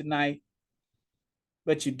study tonight,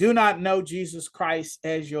 but you do not know Jesus Christ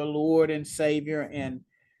as your Lord and Savior. And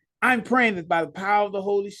I'm praying that by the power of the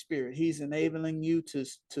Holy Spirit, he's enabling you to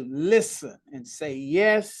listen and say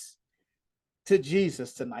yes to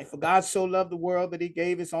Jesus tonight. For God so loved the world that he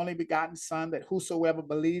gave his only begotten Son, that whosoever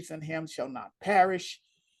believes in him shall not perish,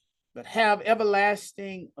 but have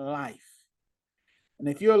everlasting life. And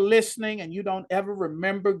if you're listening and you don't ever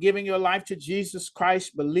remember giving your life to Jesus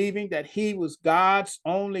Christ, believing that he was God's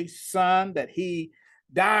only Son, that he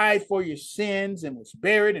died for your sins and was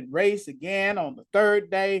buried and raised again on the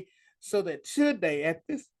third day, so that today, at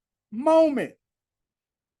this moment,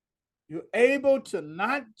 you're able to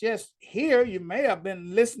not just hear. You may have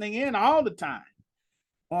been listening in all the time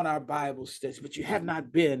on our Bible studies, but you have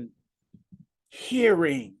not been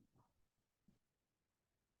hearing.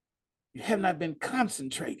 You have not been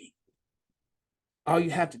concentrating. All you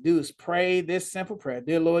have to do is pray this simple prayer.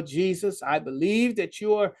 Dear Lord Jesus, I believe that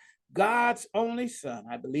you are God's only Son.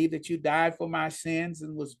 I believe that you died for my sins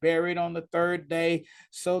and was buried on the third day,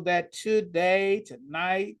 so that today,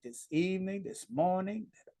 tonight, this evening, this morning,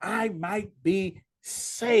 that I might be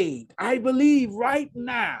saved. I believe right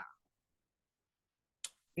now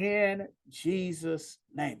in Jesus'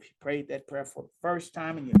 name. If you prayed that prayer for the first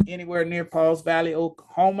time and you're anywhere near Pauls Valley,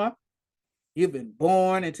 Oklahoma, you've been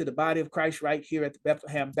born into the body of Christ right here at the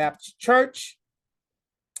Bethlehem Baptist Church.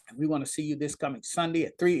 And we want to see you this coming Sunday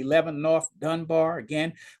at 311 North Dunbar.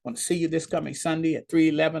 Again, want to see you this coming Sunday at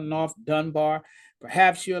 311 North Dunbar.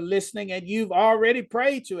 Perhaps you're listening and you've already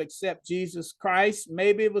prayed to accept Jesus Christ.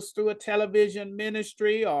 Maybe it was through a television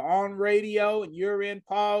ministry or on radio, and you're in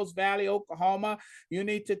Pauls Valley, Oklahoma. You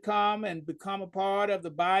need to come and become a part of the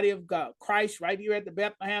body of God, Christ right here at the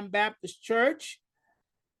Bethlehem Baptist Church.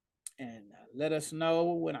 And let us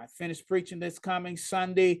know when I finish preaching this coming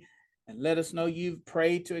Sunday, and let us know you've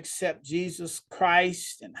prayed to accept Jesus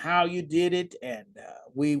Christ and how you did it. And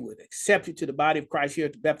we would accept you to the body of Christ here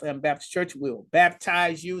at the Bethlehem Baptist Church. We will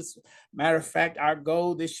baptize you. As a matter of fact, our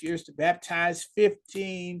goal this year is to baptize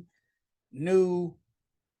 15 new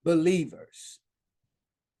believers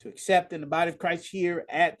to accept in the body of Christ here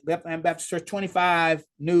at the Bethlehem Baptist Church, 25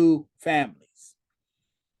 new families,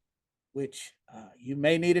 which you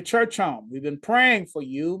may need a church home. We've been praying for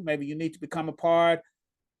you. Maybe you need to become a part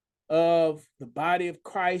of the body of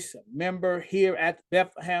Christ, a member here at the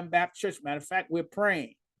Bethlehem Baptist Church. Matter of fact, we're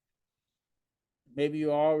praying. Maybe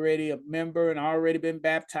you're already a member and already been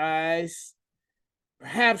baptized.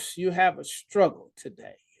 Perhaps you have a struggle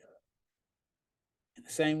today. In the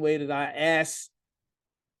same way that I asked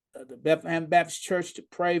the Bethlehem Baptist Church to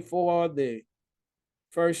pray for the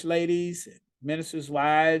first ladies and Ministers'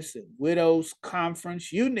 Wives and Widows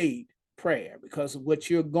Conference, you need prayer because of what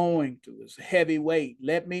you're going through. It's a heavy weight.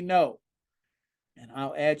 Let me know, and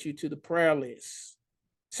I'll add you to the prayer list.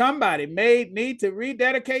 Somebody may need to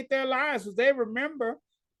rededicate their lives because they remember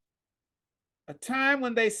a time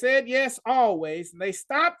when they said yes always, and they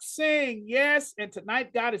stopped saying yes, and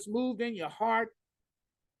tonight God has moved in your heart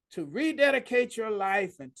to rededicate your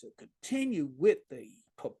life and to continue with the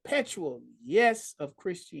perpetual yes of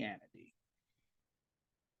Christianity.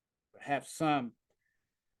 Perhaps some,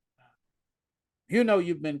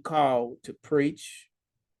 you've been called to preach.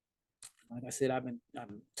 Like I said, I'm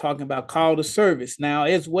talking about call to service now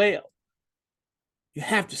as well. You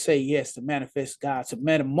have to say yes to manifest God, to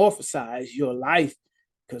metamorphosize your life,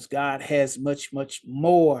 because God has much, much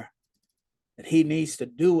more that he needs to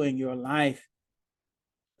do in your life.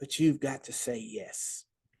 But you've got to say yes.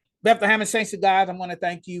 Bethlehem and Saints of God, I want to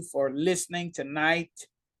thank you for listening tonight.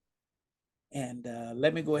 And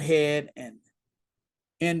let me go ahead and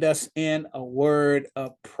end us in a word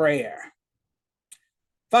of prayer.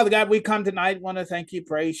 Father God, we come tonight, want to thank you,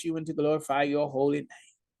 praise you, and to glorify your holy name.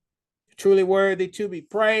 You're truly worthy to be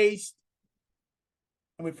praised.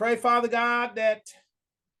 And we pray, Father God, and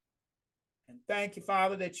thank you,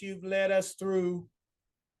 Father, that you've led us through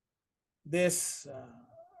this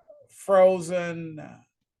frozen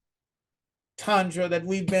tundra that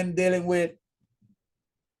we've been dealing with.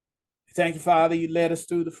 Thank you, Father, you led us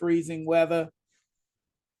through the freezing weather.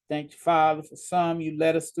 Thank you, Father, for some, you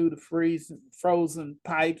led us through the frozen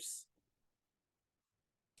pipes.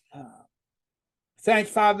 Thank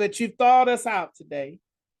you, Father, that you thawed us out today.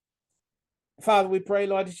 Father, we pray,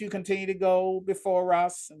 Lord, that you continue to go before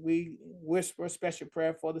us. And we whisper a special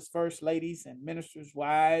prayer for the first ladies and ministers'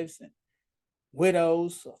 wives and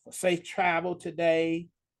widows for safe travel today,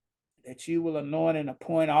 that you will anoint and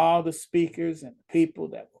appoint all the speakers and the people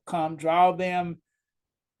that will come, draw them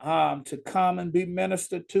to come and be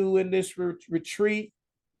ministered to in this retreat.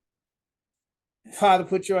 Father,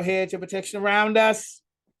 put your hedge of protection around us.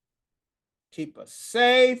 Keep us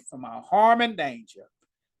safe from all harm and danger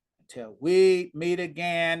until we meet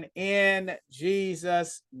again in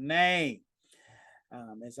Jesus' name.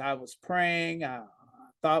 As I was praying,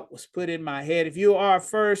 thought was put in my head. If you are a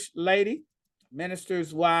first lady,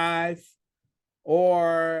 minister's wife,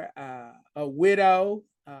 or a widow,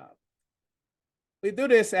 we do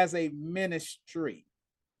this as a ministry,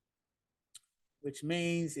 which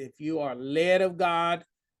means if you are led of God,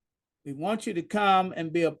 we want you to come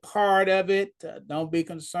and be a part of it. Don't be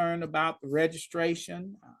concerned about the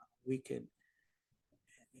registration. If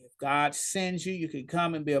God sends you, you can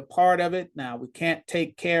come and be a part of it. Now, we can't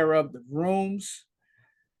take care of the rooms,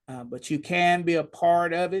 but you can be a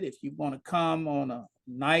part of it. If you want to come on a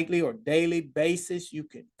nightly or daily basis, you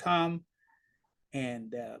can come.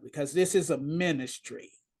 And because this is a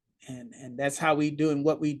ministry, and that's how we do and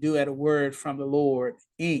what we do at A Word from the Lord,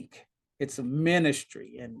 Inc. It's a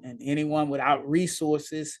ministry, and anyone without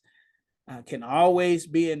resources can always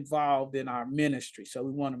be involved in our ministry. So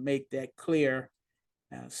we want to make that clear.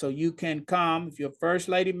 So you can come. If you're first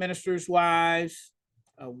lady, ministers' wives,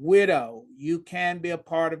 a widow, you can be a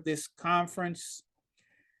part of this conference.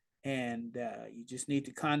 And you just need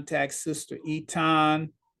to contact Sister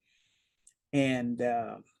Eton, and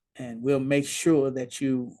we'll make sure that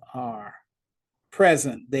you are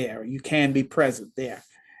present there. You can be present there.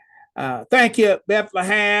 Thank you,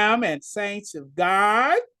 Bethlehem and Saints of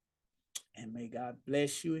God. And may God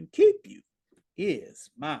bless you and keep you, is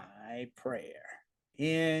my prayer.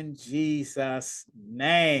 In Jesus'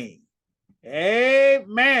 name.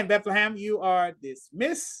 Amen. Bethlehem, you are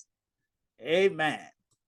dismissed. Amen.